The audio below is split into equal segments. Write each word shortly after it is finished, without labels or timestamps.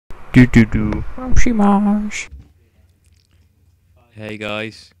Do do do. Shimash. Hey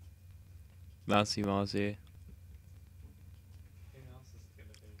guys, Mousy Mars here,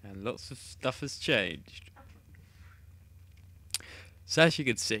 and lots of stuff has changed. So as you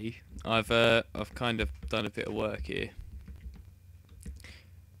can see, I've kind of done a bit of work here.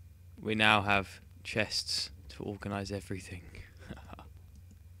 We now have chests to organise everything,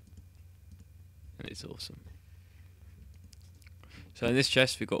 and it's awesome. So in this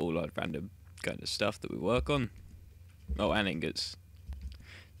chest we've got all our random kind of stuff that we work on. Oh, and ingots.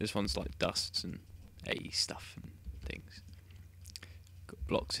 This one's like dusts and AE stuff and things. Got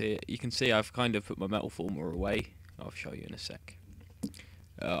blocks here. You can see I've kind of put my metal former away. I'll show you in a sec.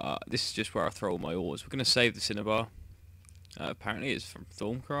 This is just where I throw all my ores. We're going to save the cinnabar. Apparently it's from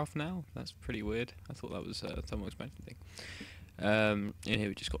Thorncraft now. That's pretty weird. I thought that was a thermal expansion thing. In here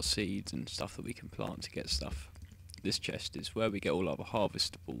we just got seeds and stuff that we can plant to get stuff. This chest is where we get all our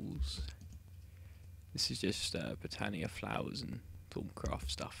harvestables. This is just Botania flowers and Thorncraft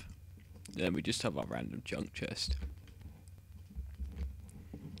stuff. Then we just have our random junk chest.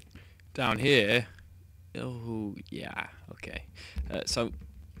 Down here, oh yeah, okay. So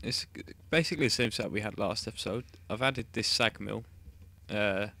it's basically the same setup we had last episode. I've added this sag mill,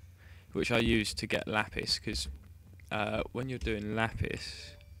 which I use to get lapis, because when you're doing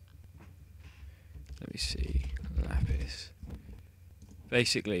lapis, let me see, lapis.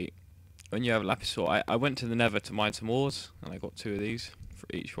 Basically, when you have a lapis ore, I went to the nether to mine some ores, and I got 2 of these for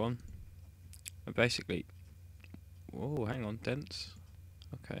each one. And basically, whoa, hang on, dense.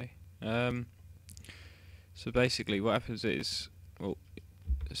 Okay. So basically, what happens is, well,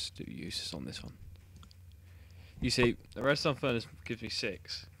 let's do uses on this one. You see, the redstone furnace gives me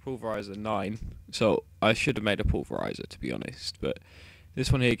 6, pulverizer 9. So I should have made a pulverizer, to be honest, but this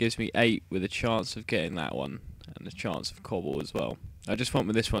one here gives me 8 with a chance of getting that one and a chance of cobble as well. I just went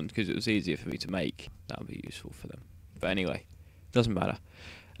with this one because it was easier for me to make. That would be useful for them. But anyway, doesn't matter.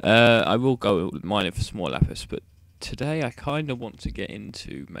 I will go mining for some more lapis, but today I kind of want to get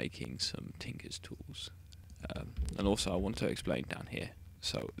into making some tinker's tools. And also I want to explain down here.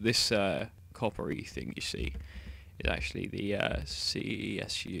 So this coppery thing you see is actually the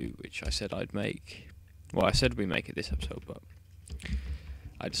CESU, which I said I'd make. Well, I said we make it this episode, but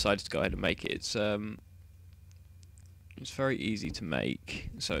I decided to go ahead and make it. It's very easy to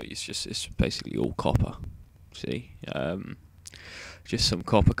make. So it's basically all copper. See, just some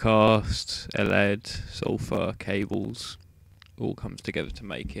copper cast, lead, sulfur, cables. All comes together to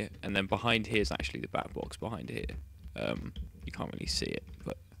make it, and then behind here is actually the back box behind here. You can't really see it,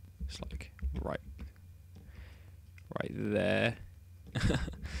 but it's like right there.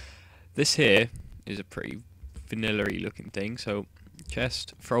 This here is a pretty vanilla-y looking thing. So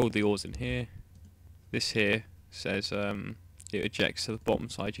chest, throw all the ores in here. This here says it ejects to the bottom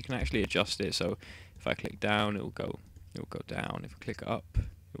side. You can actually adjust it, so if I click down it'll go down. If I click up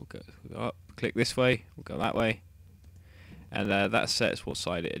it'll go up. Click this way, it'll go that way. And that sets what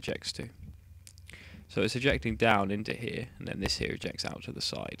side it ejects to. So it's ejecting down into here, and then this here ejects out to the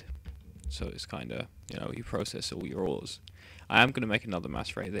side. So it's kind of, you process all your ores. I am going to make another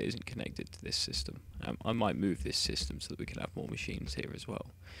mass array that isn't connected to this system. I might move this system so that we can have more machines here as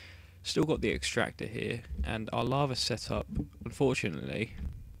well. Still got the extractor here, and our lava setup, unfortunately,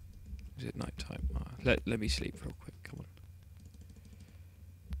 is it night time? Let me sleep real quick, come on.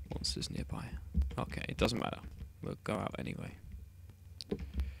 Monsters nearby. Okay, it doesn't matter. We'll go out anyway.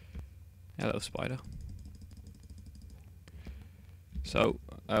 Hello, spider. So,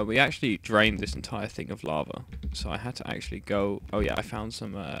 we actually drained this entire thing of lava. So I had to actually go... Oh yeah, I found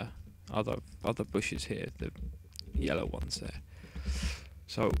some other bushes here, the yellow ones there.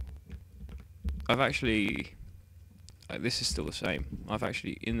 So, I've actually... this is still the same. I've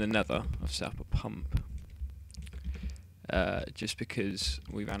actually, in the nether, I've set up a pump. Just because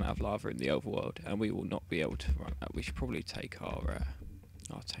we ran out of lava in the overworld, and we will not be able to run that. We should probably take our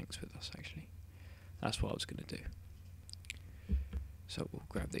tanks with us, actually. That's what I was going to do. So we'll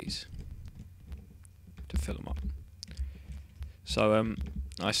grab these to fill them up. So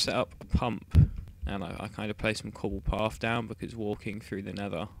I set up a pump, and I kind of placed some cobble path down, because walking through the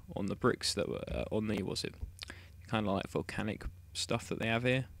nether on the bricks that were on the, kind of like volcanic stuff that they have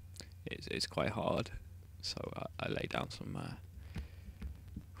here, it's quite hard. So I lay down some.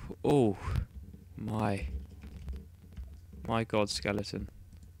 Oh my God, skeleton!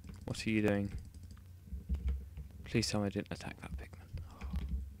 What are you doing? Please tell me I didn't attack that pigman. Oh.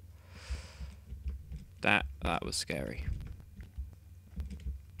 That was scary.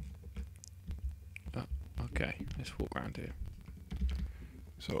 Okay, let's walk around here.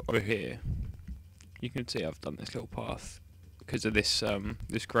 So over here, you can see I've done this little path because of this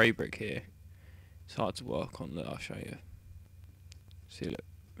this grey brick here. It's hard to work on. Look, I'll show you. See, look,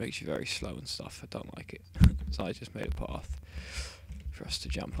 makes you very slow and stuff. I don't like it. So I just made a path for us to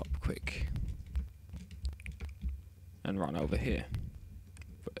jump up quick and run over here.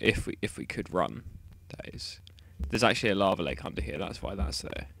 But if we could run, that is. There's actually a lava lake under here. That's why that's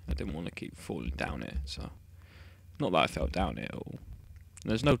there. I didn't want to keep falling down it. So not that I fell down it at all. And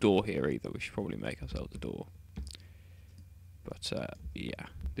there's no door here either. We should probably make ourselves a door. But yeah,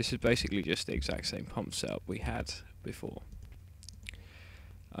 this is basically just the exact same pump setup we had before.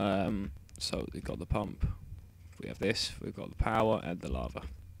 So we've got the pump, we have this, we've got the power and the lava.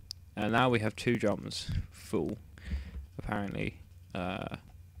 And now we have 2 drums full. Apparently,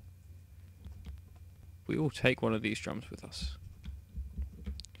 we will take one of these drums with us.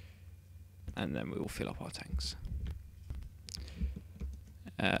 And then we will fill up our tanks.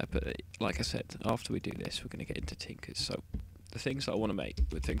 But like I said, after we do this, we're going to get into tinkers. So the things that I want to make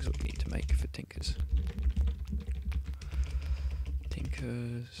were things that we need to make for tinkers.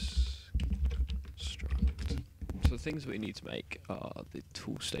 Tinkers, construct. So the things that we need to make are the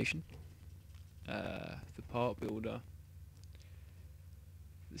tool station, the part builder,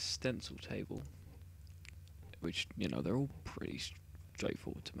 the stencil table, which, you know, they're all pretty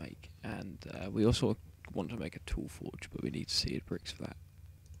straightforward to make, and we also want to make a tool forge, but we need seared bricks for that.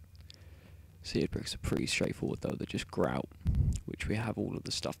 Seared bricks are pretty straightforward though, they're just grout, which we have all of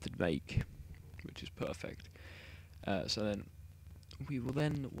the stuff to make, which is perfect. So then we will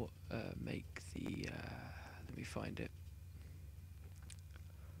then make the let me find it.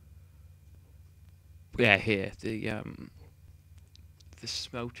 Yeah, here the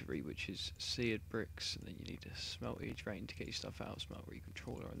smeltery, which is seared bricks, and then you need a smeltery drain to get your stuff out, smeltery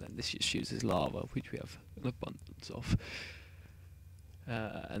controller, and then this just uses lava, which we have an abundance of.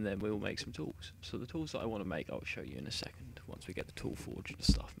 And then we will make some tools. So the tools that I want to make, I'll show you in a second once we get the tool forge and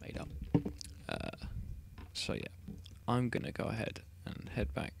stuff made up. So yeah, I'm gonna go ahead and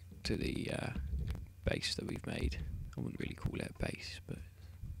head back to the base that we've made. I wouldn't really call it a base, but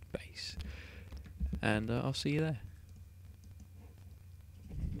base. And I'll see you there.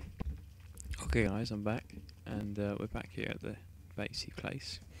 Okay guys, I'm back, and we're back here at the basey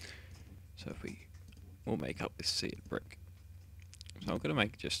place. So if we'll make up this seared brick. So I'm gonna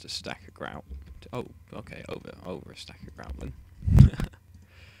make just a stack of grout. Oh, okay, over a stack of grout then.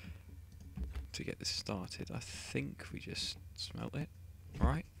 To get this started, I think we just smelt it,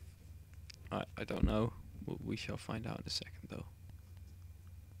 right? I don't know. We shall find out in a second though.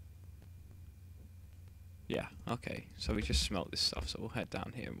 Yeah, okay. So we just smelt this stuff. So we'll head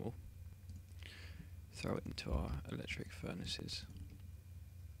down here and we'll throw it into our electric furnaces,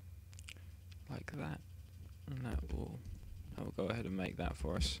 like that, and that will go ahead and make that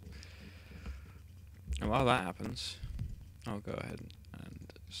for us. And while that happens, I'll go ahead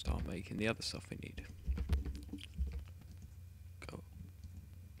and start making the other stuff we need. Go.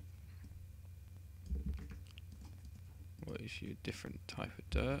 What is your different type of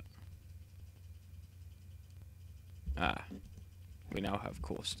dirt? Ah, we now have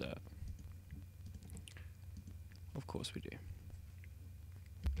coarse dirt. Of course we do.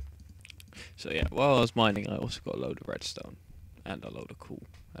 So yeah, while I was mining, I also got a load of redstone and a load of coal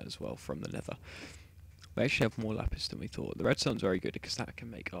as well from the nether. We actually have more lapis than we thought. The redstone's very good because that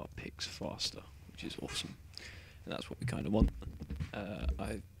can make our picks faster, which is awesome. And that's what we kind of want.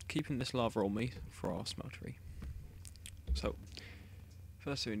 I'm keeping this lava on me for our smeltery. So,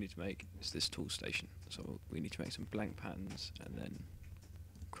 first thing we need to make is this tool station. So we need to make some blank patterns and then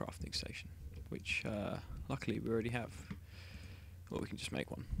crafting station, which luckily we already have. Well, we can just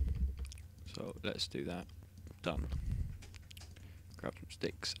make one. So let's do that. Done. Grab some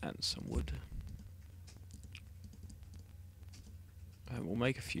sticks and some wood. And we'll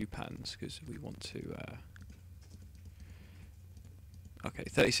make a few patterns because we want to... okay,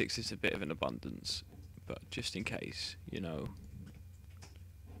 36 is a bit of an abundance, but just in case, you know,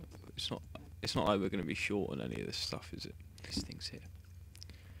 it's not like we're going to be short on any of this stuff, is it? These things here.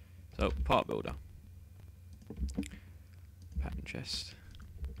 So, part builder. Pattern chest.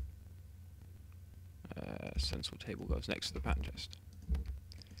 Stencil table goes next to the pattern chest.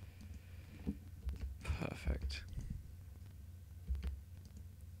 Perfect.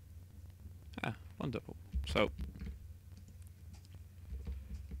 Ah, wonderful. So,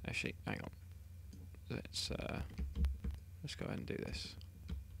 actually, hang on. Let's go ahead and do this.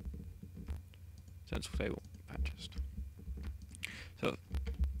 Stencil table, pattern chest. So,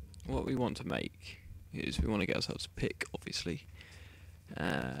 what we want to make is we want to get ourselves a pick, obviously.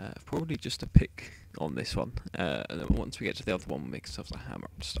 Probably just a pick on this one, and then once we get to the other one, we'll make ourselves a hammer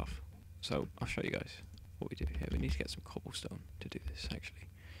and stuff. So I'll show you guys. what we do here. We need to get some cobblestone to do this, actually.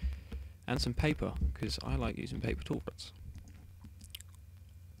 And some paper, because I like using paper tool rods.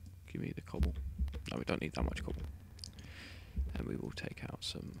 Give me the cobble. No, we don't need that much cobble. And we will take out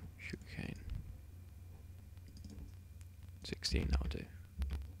some sugarcane. 16, that'll do.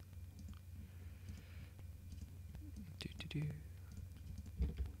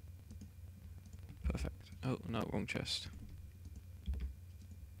 Perfect. Oh, no, wrong chest.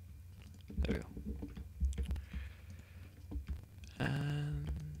 There we go. And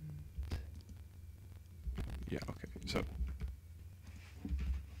yeah, okay, so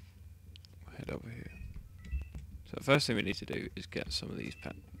we'll head over here. So the first thing we need to do is get some of these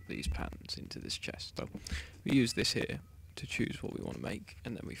patterns into this chest. So we use this here to choose what we want to make,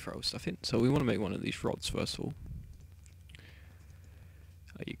 and then we throw stuff in. So we want to make one of these rods first of all.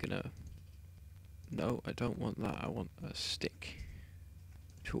 Are you gonna... No, I don't want that. I want a stick.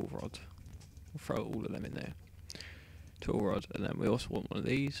 Tool rod. We'll throw all of them in there. Tool rod, and then we also want one of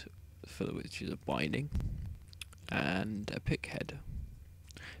these, for which is a binding, and a pick head.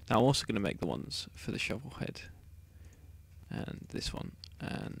 Now I'm also going to make the ones for the shovel head, and this one,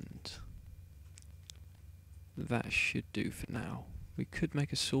 and that should do for now. We could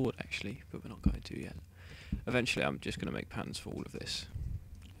make a sword actually, but we're not going to yet. Eventually I'm just going to make patterns for all of this,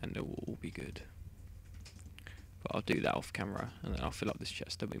 and it will all be good. But I'll do that off camera, and then I'll fill up this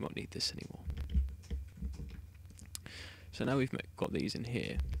chest, and we won't need this anymore. So now we've got these in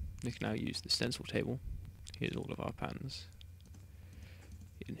here, we can now use the stencil table. Here's all of our patterns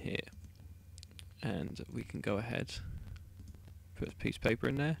in here, and we can go ahead, put a piece of paper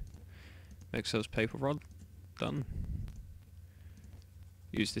in there, make ourselves paper rod, done.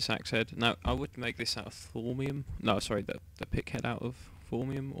 Use this axe head. Now I would make this out of thormium, no sorry, the pick head out of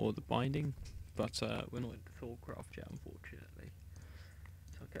thormium or the binding, but we're not into Thorcraft yet unfortunately.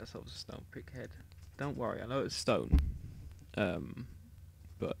 So I'll get ourselves a stone pick head. Don't worry, I know it's stone.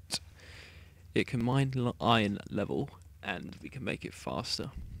 But it can mine iron level, and we can make it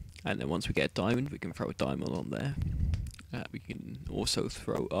faster. And then once we get a diamond, we can throw a diamond on there. We can also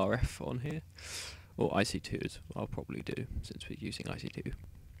throw RF on here, or IC2 as I'll probably do, since we're using IC2.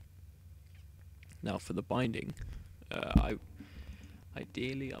 Now for the binding,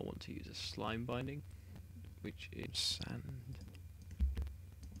 ideally I want to use a slime binding, which is sand.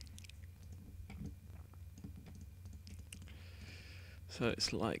 So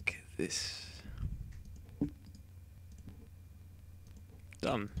it's like this.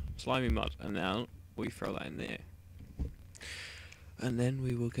 Done. Slimy mud. And now we throw that in there. And then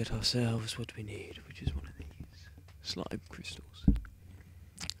we will get ourselves what we need, which is one of these slime crystals.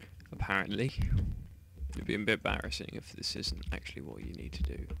 Apparently, it'd be a bit embarrassing if this isn't actually what you need to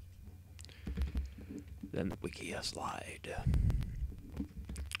do. Then the wiki slide.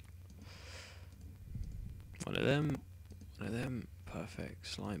 One of them. Perfect.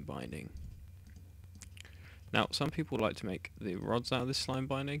 Slime binding. Now, some people like to make the rods out of this slime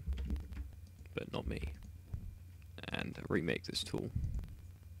binding, but not me. And remake this tool.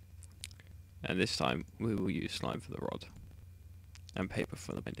 And this time we will use slime for the rod and paper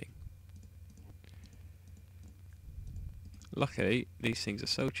for the binding. Luckily, these things are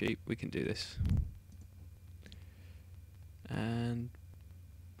so cheap, we can do this. And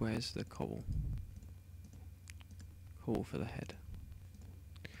where's the cobble? Cobble for the head.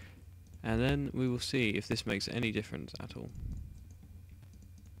 And then we will see if this makes any difference at all.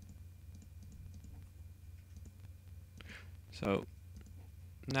 So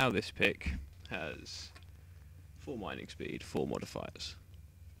now this pick has 4 mining speed, 4 modifiers,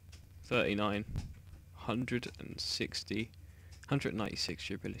 39, 160, 196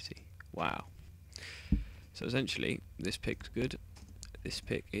 durability. Wow. So essentially this pick's good, this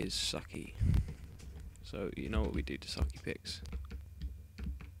pick is sucky. So you know what we do to sucky picks.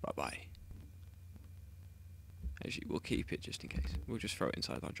 Bye bye. Actually, we'll keep it just in case. We'll just throw it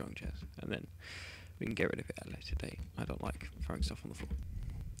inside our junk chest, and then we can get rid of it at a later date. I don't like throwing stuff on the floor.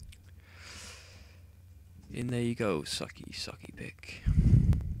 In there you go, sucky pick.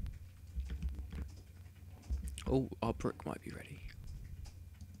 Oh, our brick might be ready.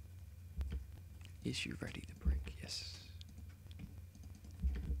 Is you ready, the brick? Yes.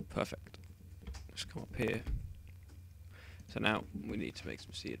 Perfect. Let's come up here. So now we need to make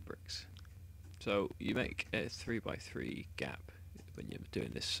some seared bricks. So you make a 3x3 gap when you're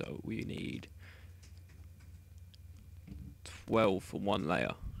doing this, so we need 12 for one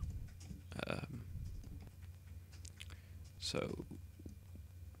layer. So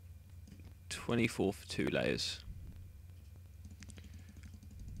 24 for 2 layers.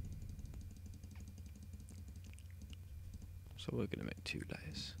 So we're going to make 2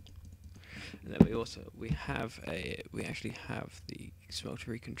 layers. And then we actually have the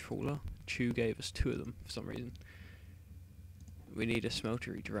smeltery controller. Chew gave us 2 of them for some reason. We need a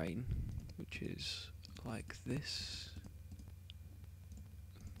smeltery drain, which is like this.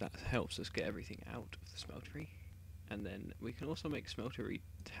 That helps us get everything out of the smeltery. And then we can also make smeltery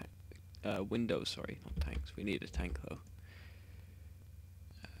windows, sorry, not tanks. We need a tank though.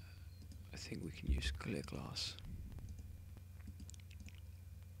 I think we can use clear glass.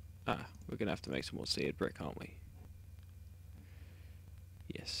 We're gonna have to make some more seared brick, aren't we?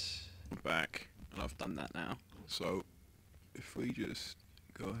 Yes. Back, and I've Done that now. So, if we just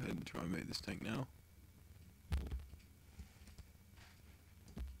go ahead and try and make this tank now.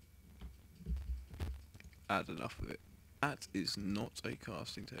 Add enough of it. That is not a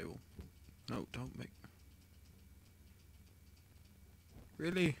casting table. No, don't make...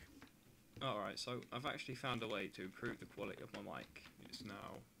 Really? Alright, so I've actually found a way to improve the quality of my mic. It's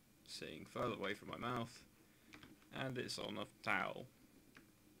now sitting further away from my mouth, and it's on a towel.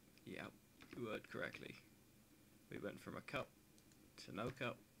 Yeah, you heard correctly. We went from a cup to no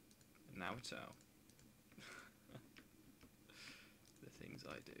cup, and now a towel. The things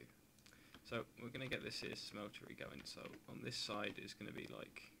I do. So we're going to get this here smeltery going. So on this side is going to be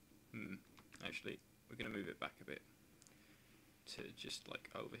like, actually we're going to move it back a bit to just like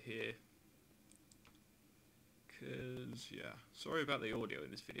over here. Cause yeah, sorry about the audio in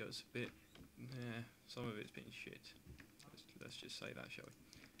this video. It's a bit, some of it's been shit. Let's just say that, shall we?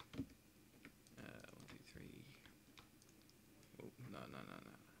 1, 2, 3. Oh no.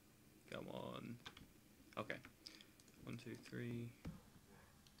 Come on. Okay. 1, 2, 3.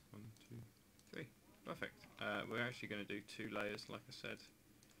 1, 2, 3. Perfect. We're actually going to do 2 layers, like I said,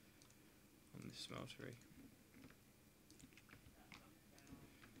 on this smeltery.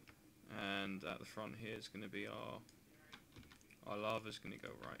 And at the front here is going to be our lava's going to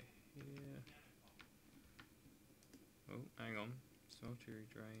go right here. Oh, hang on. Smeltery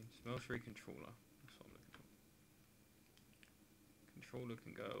drain. Smeltery controller. That's what I'm looking for. Controller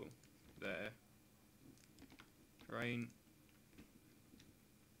can go there. Drain.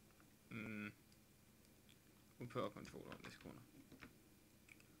 We'll put our controller on this corner.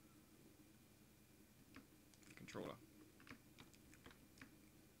 Controller.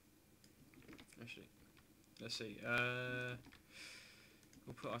 Actually, let's see.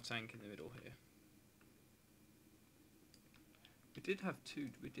 We'll put our tank in the middle here. We did have 2.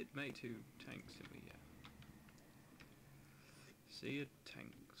 We did make 2 tanks, didn't we? Yeah. Seared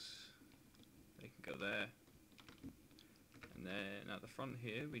tanks. They can go there. And then at the front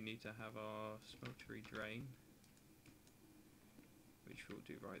here, we need to have our smeltery drain, which we'll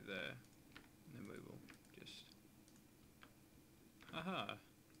do right there. And then we will just... Aha!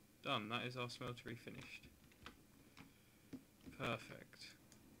 Done. That is our smeltery finished. Perfect.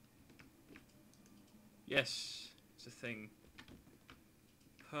 Yes! It's a thing.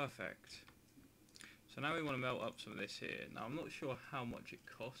 Perfect. So now we want to melt up some of this here. Now I'm not sure how much it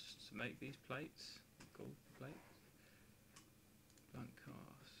costs to make these plates. Gold plates. Blunt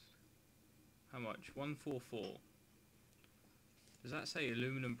cast. How much? 144. Does that say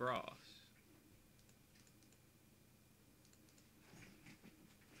aluminum brass?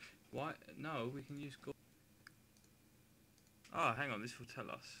 Why? No, we can use gold. Ah, hang on, this will tell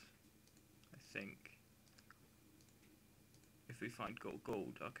us. I think. If we find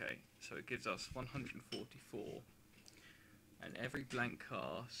gold, okay. So it gives us 144. And every blank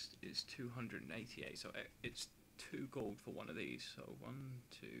cast is 288. So it's 2 gold for one of these. So 1,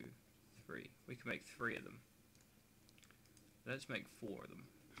 2, 3. We can make 3 of them. Let's make 4 of them.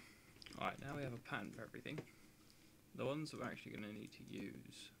 Alright, now we have a pattern for everything. The ones that we're actually going to need to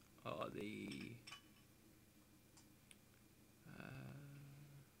use are the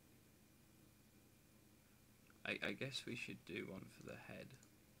I guess we should do one for the head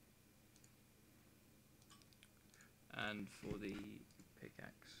and for the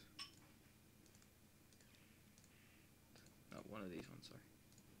pickaxe. No, one of these ones, sorry.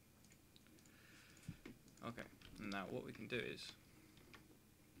 Okay, now what we can do is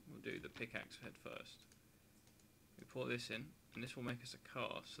we'll do the pickaxe head first. We pour this in, and this will make us a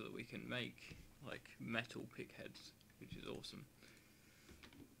cast so that we can make like metal pick heads, which is awesome.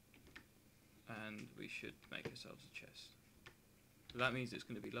 And we should make ourselves a chest. So that means it's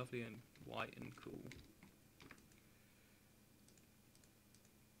going to be lovely and white and cool.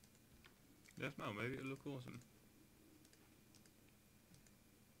 Yes, no, maybe it'll look awesome.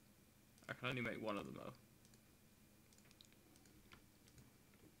 I can only make one of them though.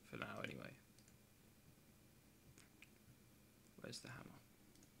 For now anyway. Where's the hammer?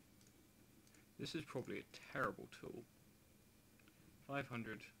 This is probably a terrible tool.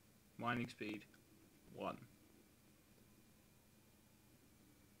 500 Mining speed 1.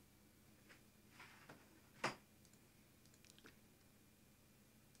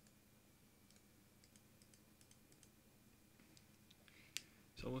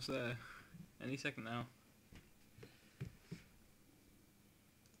 It's almost there. Any second now.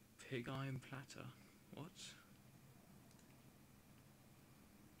 Pig iron platter. What?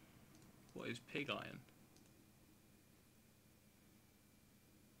 What is pig iron?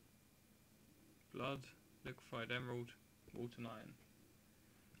 Blood, liquefied emerald, molten iron.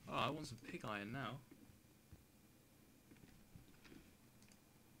 Oh, I want some pig iron now.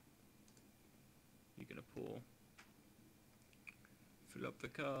 You're gonna pour. Fill up the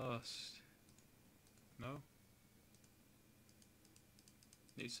cast. No?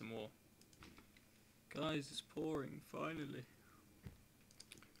 Need some more. Guys, it's pouring, finally.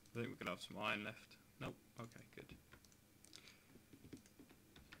 I think we're gonna have some iron left. Nope, okay, good.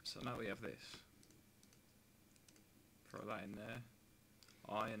 So now we have this. Throw that in there.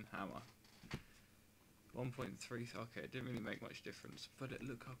 Iron hammer. 1.3, okay, it didn't really make much difference, but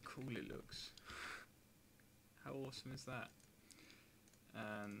look how cool it looks. How awesome is that?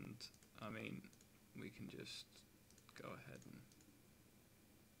 And, I mean, we can just go ahead and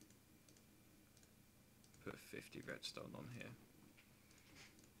put 50 redstone on here.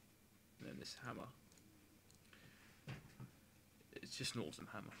 And then this hammer. It's just an awesome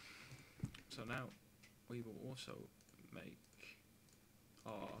hammer. So now, we will also make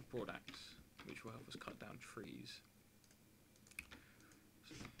our broad axe, which will help us cut down trees.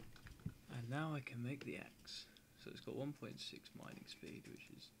 And now I can make the axe. So it's got 1.6 mining speed, which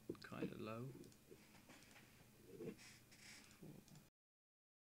is kind of low. 4.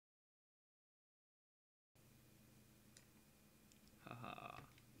 Haha.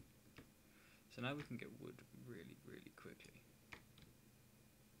 So now we can get wood really, really quickly.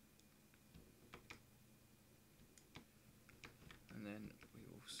 And then we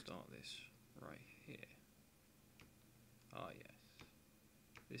will start this right here. Ah yes.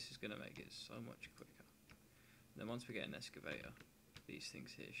 This is going to make it so much quicker. Then once we get an excavator, these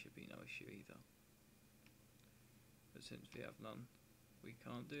things here should be no issue either. But since we have none, we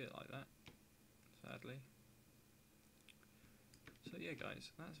can't do it like that, sadly. So yeah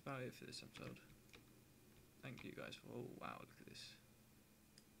guys, that's about it for this episode. Thank you guys for, oh wow, look at this.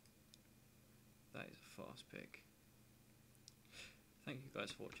 That is a fast pick. Thank you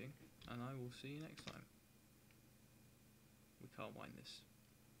guys for watching, and I will see you next time. We can't wind this.